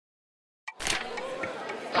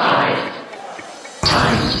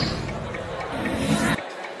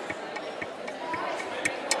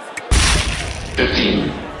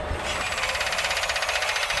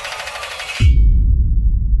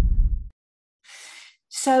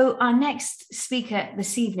So our next speaker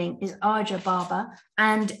this evening is Aja Barber,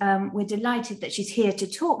 and we're delighted that she's here to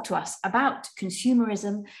talk to us about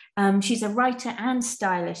consumerism. She's a writer and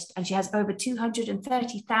stylist, and she has over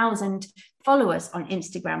 230,000 followers on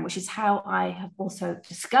Instagram, which is how I have also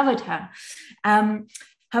discovered her. Um,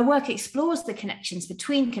 Her work explores the connections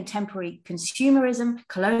between contemporary consumerism,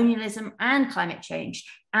 colonialism, and climate change.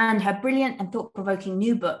 And her brilliant and thought provoking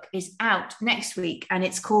new book is out next week, and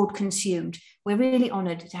it's called Consumed. We're really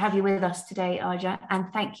honored to have you with us today, Aja, and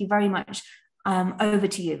thank you very much. Over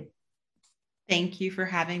to you. Thank you for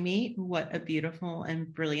having me. What a beautiful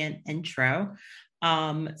and brilliant intro.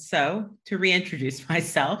 So to reintroduce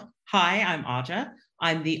myself, hi, I'm Aja.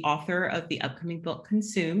 I'm the author of the upcoming book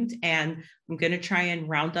Consumed, and I'm going to try and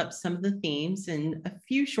round up some of the themes in a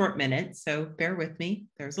few short minutes, so bear with me.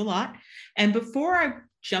 There's a lot. And before I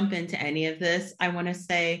jump into any of this, I want to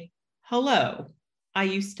say, hello, I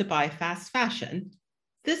used to buy fast fashion.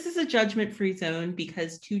 This is a judgment-free zone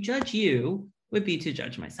because to judge you would be to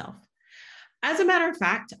judge myself. As a matter of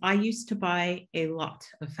fact, I used to buy a lot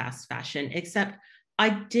of fast fashion, except I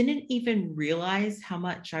didn't even realize how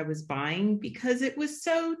much I was buying because it was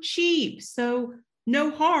so cheap. So no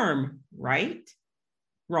harm, right?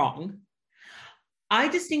 Wrong. I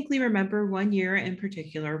distinctly remember one year in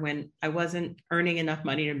particular when I wasn't earning enough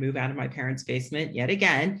money to move out of my parents' basement yet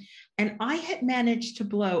again, and I had managed to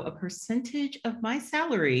blow a percentage of my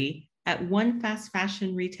salary at one fast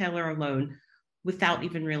fashion retailer alone without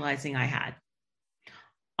even realizing I had.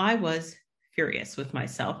 I was furious with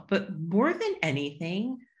myself, but more than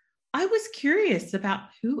anything, I was curious about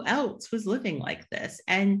who else was living like this.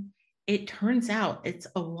 And it turns out it's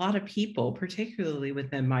a lot of people, particularly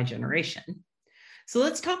within my generation. So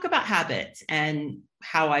let's talk about habits and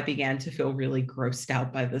how I began to feel really grossed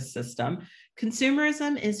out by this system.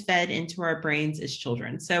 Consumerism is fed into our brains as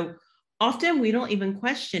children. So often we don't even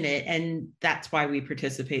question it, and that's why we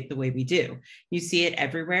participate the way we do. You see it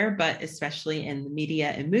everywhere, but especially in the media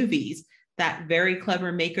and movies. That very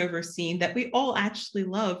clever makeover scene that we all actually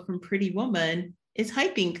love from Pretty Woman is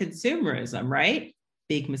hyping consumerism, right?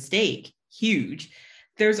 Big mistake, huge.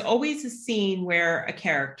 There's always a scene where a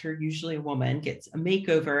character, usually a woman, gets a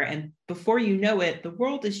makeover, and before you know it, the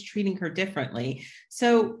world is treating her differently.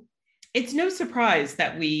 So it's no surprise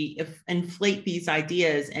that we inflate these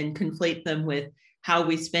ideas and conflate them with how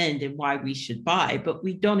we spend and why we should buy, but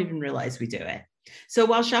we don't even realize we do it. So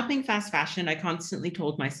while shopping fast fashion, I constantly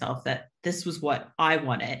told myself that this was what I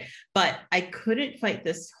wanted, but I couldn't fight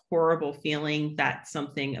this horrible feeling that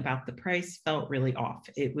something about the price felt really off.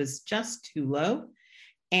 It was just too low.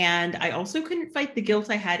 And I also couldn't fight the guilt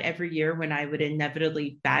I had every year when I would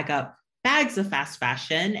inevitably bag up bags of fast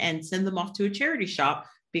fashion and send them off to a charity shop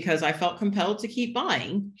because I felt compelled to keep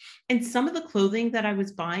buying. And some of the clothing that I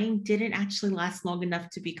was buying didn't actually last long enough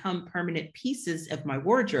to become permanent pieces of my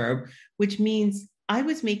wardrobe, which means I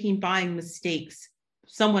was making buying mistakes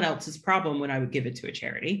someone else's problem when I would give it to a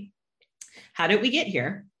charity. How did we get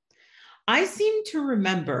here? I seem to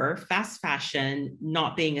remember fast fashion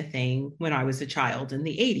not being a thing when I was a child in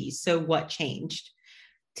the 80s. So what changed?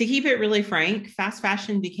 To keep it really frank, fast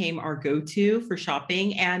fashion became our go-to for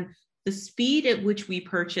shopping, and the speed at which we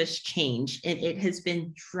purchase changed, and it has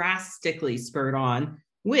been drastically spurred on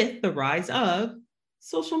with the rise of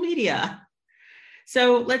social media.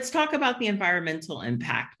 So let's talk about the environmental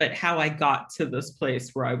impact, but how I got to this place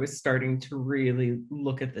where I was starting to really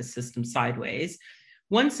look at the system sideways.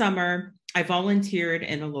 One summer, I volunteered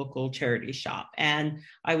in a local charity shop, and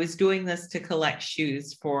I was doing this to collect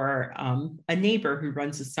shoes for a neighbor who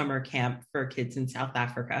runs a summer camp for kids in South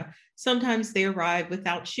Africa. Sometimes they arrive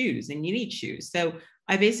without shoes and you need shoes. So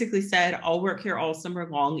I basically said, I'll work here all summer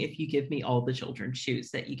long if you give me all the children's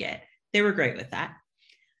shoes that you get. They were great with that.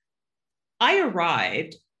 I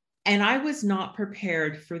arrived and I was not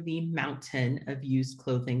prepared for the mountain of used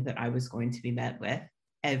clothing that I was going to be met with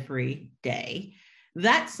every day.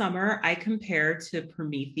 That summer, I compared to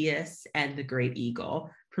Prometheus and the Great Eagle.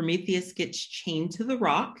 Prometheus gets chained to the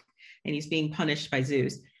rock and he's being punished by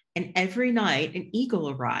Zeus. And every night, an eagle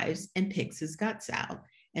arrives and picks his guts out.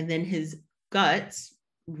 And then his guts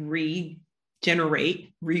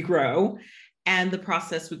regenerate, regrow, and the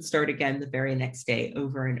process would start again the very next day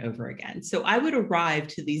over and over again. So I would arrive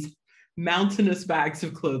to these mountainous bags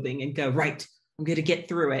of clothing and go, right, I'm going to get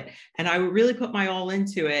through it. And I would really put my all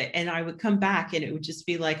into it. And I would come back and it would just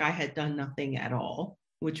be like I had done nothing at all,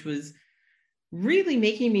 which was really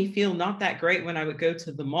making me feel not that great when I would go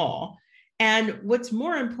to the mall. And what's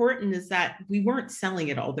more important is that we weren't selling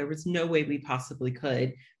it all. There was no way we possibly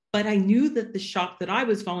could. But I knew that the shop that I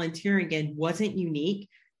was volunteering in wasn't unique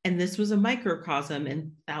And this was a microcosm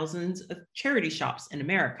in thousands of charity shops in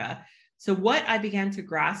America. So what I began to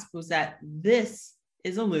grasp was that this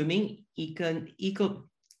is a looming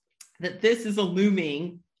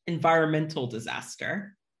environmental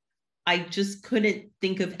disaster. I just couldn't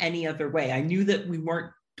think of any other way. I knew that we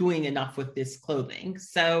weren't doing enough with this clothing.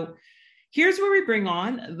 So here's where we bring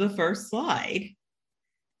on the first slide.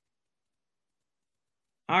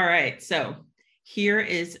 All right, so here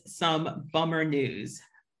is some bummer news.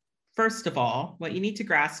 First of all, what you need to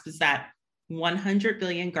grasp is that 100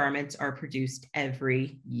 billion garments are produced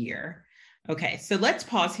every year. Okay, so let's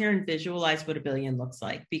pause here and visualize what a billion looks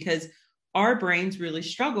like, because our brains really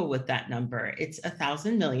struggle with that number. It's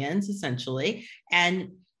 1,000 millions, essentially.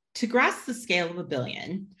 And to grasp the scale of a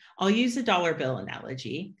billion, I'll use a dollar bill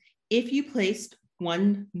analogy. If you placed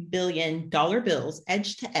 $1 billion bills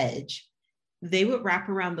edge to edge, they would wrap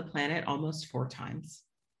around the planet almost 4 times.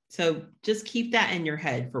 So just keep that in your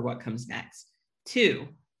head for what comes next. 2,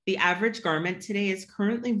 the average garment today is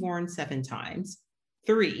currently worn 7 times.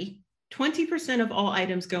 3, 20% of all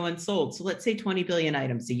items go unsold. So let's say 20 billion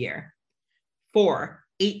items a year. 4,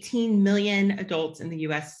 18 million adults in the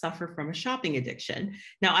US suffer from a shopping addiction.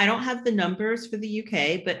 Now, I don't have the numbers for the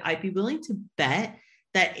UK, but I'd be willing to bet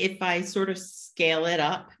that if I sort of scale it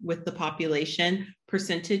up with the population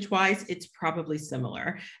percentage-wise, it's probably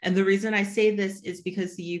similar. And the reason I say this is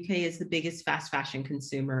because the UK is the biggest fast fashion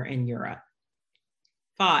consumer in Europe.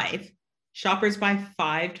 5, shoppers buy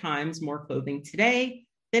 5 times more clothing today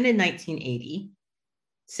than in 1980.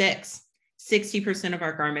 6, 60% of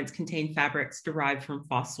our garments contain fabrics derived from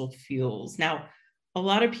fossil fuels. Now, a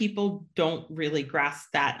lot of people don't really grasp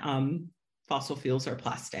that fossil fuels are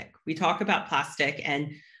plastic. We talk about plastic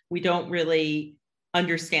and we don't really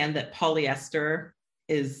understand that polyester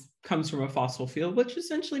comes from a fossil fuel, which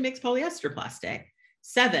essentially makes polyester plastic.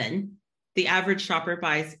 7, the average shopper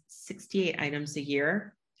buys 68 items a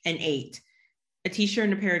year. And 8, a t-shirt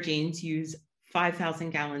and a pair of jeans use 5,000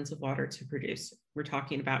 gallons of water to produce. We're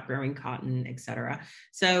talking about growing cotton, etc.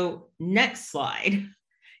 So next slide.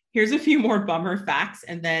 Here's a few more bummer facts,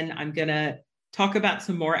 and then I'm gonna talk about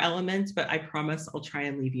some more elements, but I promise I'll try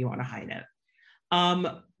and leave you on a high note.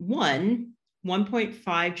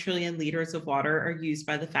 1.5 trillion liters of water are used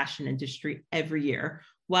by the fashion industry every year,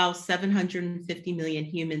 while 750 million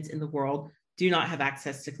humans in the world do not have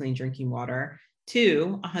access to clean drinking water.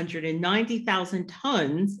 2, 190,000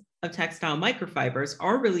 tons of textile microfibers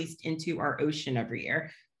are released into our ocean every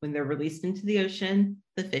year. When they're released into the ocean,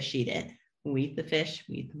 the fish eat it. When we eat the fish,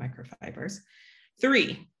 we eat the microfibers.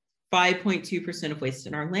 3, 5.2% of waste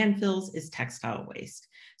in our landfills is textile waste.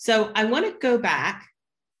 So I want to go back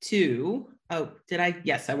to,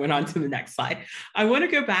 yes, I went on to the next slide. I want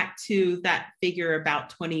to go back to that figure about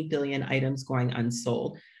 20 billion items going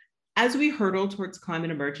unsold. As we hurtle towards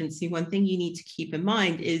climate emergency, one thing you need to keep in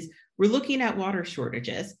mind is we're looking at water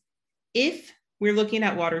shortages. If we're looking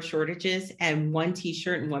at water shortages and one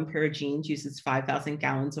t-shirt and one pair of jeans uses 5,000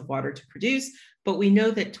 gallons of water to produce, but we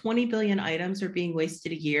know that 20 billion items are being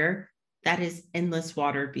wasted a year, that is endless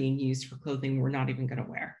water being used for clothing we're not even going to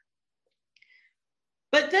wear.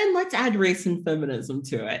 But then let's add race and feminism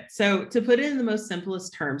to it. So to put it in the most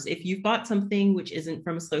simplest terms, if you've bought something which isn't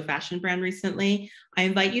from a slow fashion brand recently, I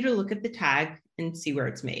invite you to look at the tag and see where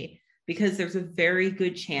it's made, because there's a very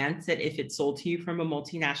good chance that if it's sold to you from a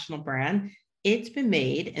multinational brand, it's been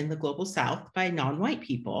made in the global South by non-white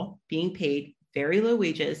people being paid very low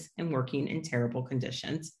wages and working in terrible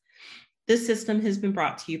conditions. This system has been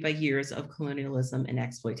brought to you by years of colonialism and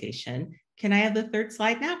exploitation. Can I have the third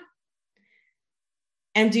slide now?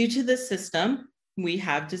 And due to this system, we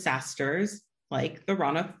have disasters like the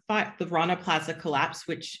Rana Plaza collapse,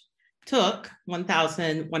 which took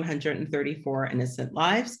 1,134 innocent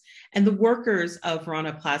lives. And the workers of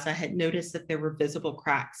Rana Plaza had noticed that there were visible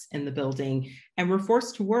cracks in the building and were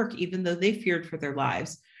forced to work even though they feared for their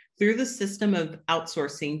lives. Through the system of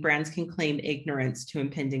outsourcing, brands can claim ignorance to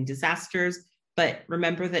impending disasters, but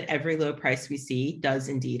remember that every low price we see does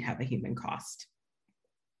indeed have a human cost.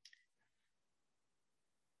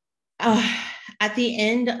 At the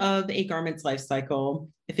end of a garment's life cycle,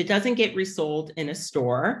 if it doesn't get resold in a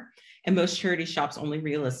store, and most charity shops only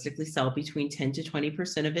realistically sell between 10 to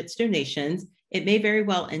 20% of its donations, it may very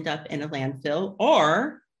well end up in a landfill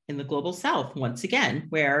or in the global South, once again,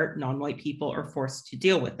 where non-white people are forced to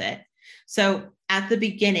deal with it. So at the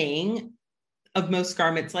beginning of most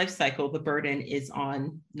garments' life cycle, the burden is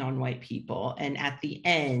on non-white people. And at the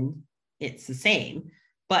end, it's the same.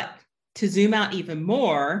 But to zoom out even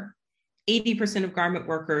more, 80% of garment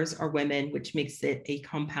workers are women, which makes it a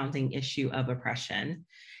compounding issue of oppression.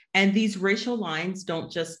 And these racial lines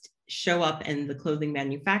don't just show up in the clothing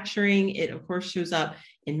manufacturing. It, of course, shows up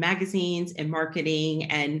in magazines and marketing,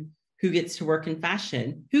 and who gets to work in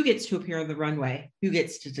fashion, who gets to appear on the runway, who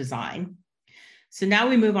gets to design. So now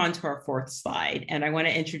we move on to our fourth slide, and I want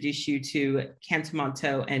to introduce you to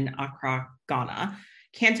Kantamanto and Accra, Ghana.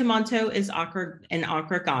 Kantamanto is Accra,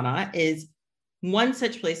 Ghana is one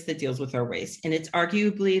such place that deals with our waste, and it's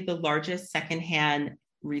arguably the largest secondhand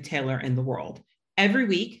retailer in the world. Every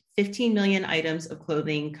week, 15 million items of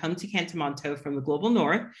clothing come to Kantamanto from the global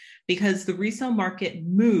north because the resale market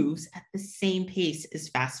moves at the same pace as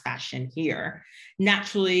fast fashion here.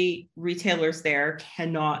 Naturally, retailers there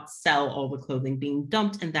cannot sell all the clothing being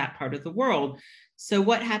dumped in that part of the world. So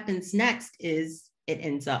what happens next is it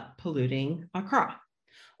ends up polluting Accra.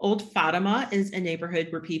 Old Fatima is a neighborhood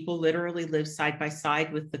where people literally live side by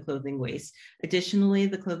side with the clothing waste. Additionally,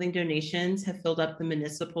 the clothing donations have filled up the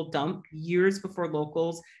municipal dump years before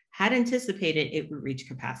locals had anticipated it would reach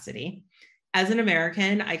capacity. As an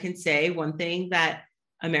American, I can say one thing that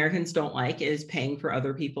Americans don't like is paying for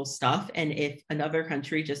other people's stuff. And if another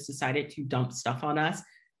country just decided to dump stuff on us,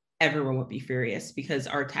 everyone would be furious because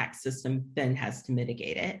our tax system then has to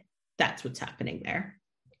mitigate it. That's what's happening there.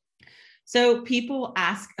 So people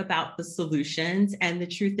ask about the solutions, and the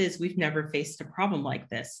truth is we've never faced a problem like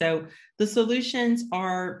this. So the solutions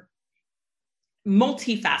are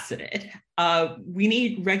multifaceted. We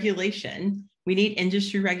need regulation. We need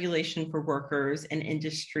industry regulation for workers and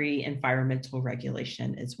industry environmental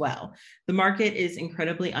regulation as well. The market is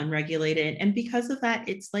incredibly unregulated, and because of that,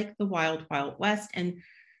 it's like the wild, wild west. And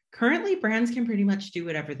currently, brands can pretty much do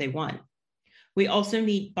whatever they want. We also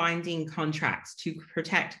need binding contracts to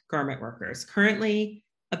protect garment workers. Currently,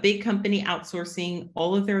 a big company outsourcing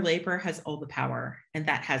all of their labor has all the power, and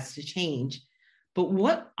that has to change. But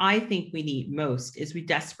what I think we need most is we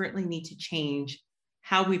desperately need to change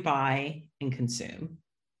how we buy and consume.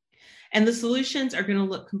 And the solutions are going to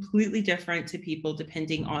look completely different to people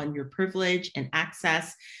depending on your privilege and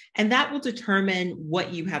access, and that will determine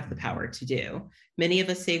what you have the power to do. Many of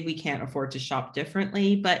us say we can't afford to shop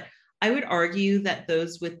differently, but I would argue that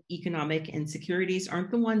those with economic insecurities aren't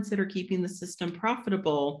the ones that are keeping the system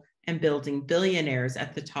profitable and building billionaires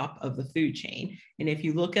at the top of the food chain. And if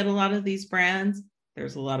you look at a lot of these brands,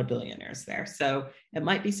 there's a lot of billionaires there. So it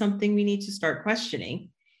might be something we need to start questioning.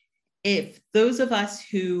 If those of us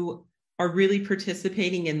who are really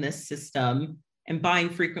participating in this system and buying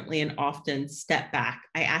frequently and often step back,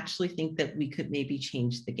 I actually think that we could maybe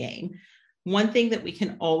change the game. One thing that we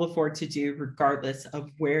can all afford to do, regardless of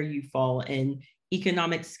where you fall in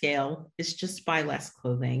economic scale, is just buy less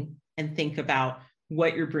clothing and think about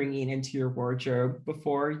what you're bringing into your wardrobe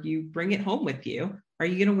before you bring it home with you. Are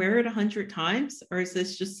you going to wear it 100 times? Or is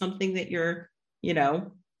this just something that you're,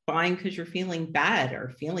 buying because you're feeling bad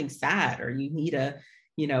or feeling sad, or you need a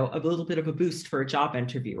little bit of a boost for a job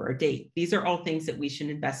interview or a date? These are all things that we should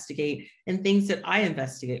investigate and things that I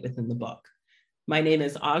investigate within the book. My name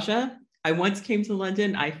is Aja. I once came to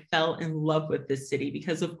London. I fell in love with this city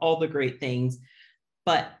because of all the great things,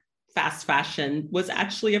 but fast fashion was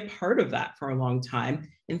actually a part of that for a long time.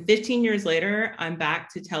 And 15 years later, I'm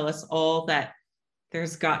back to tell us all that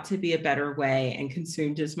there's got to be a better way, and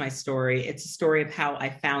Consumed is my story. It's a story of how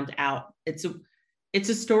I found out. It's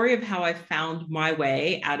a story of how I found my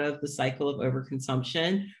way out of the cycle of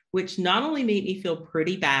overconsumption, which not only made me feel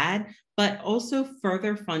pretty bad, but also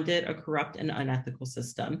further funded a corrupt and unethical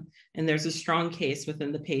system. And there's a strong case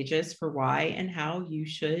within the pages for why and how you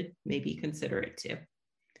should maybe consider it too.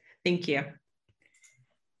 Thank you.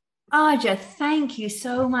 Aja, thank you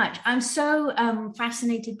so much. I'm so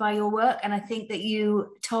fascinated by your work, and I think that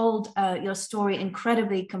you told your story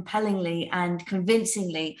incredibly compellingly and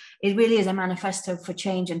convincingly. It really is a manifesto for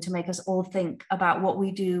change and to make us all think about what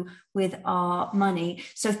we do with our money.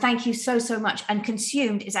 So thank you so, so much. And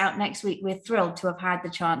Consumed is out next week. We're thrilled to have had the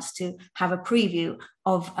chance to have a preview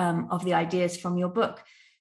of the ideas from your book.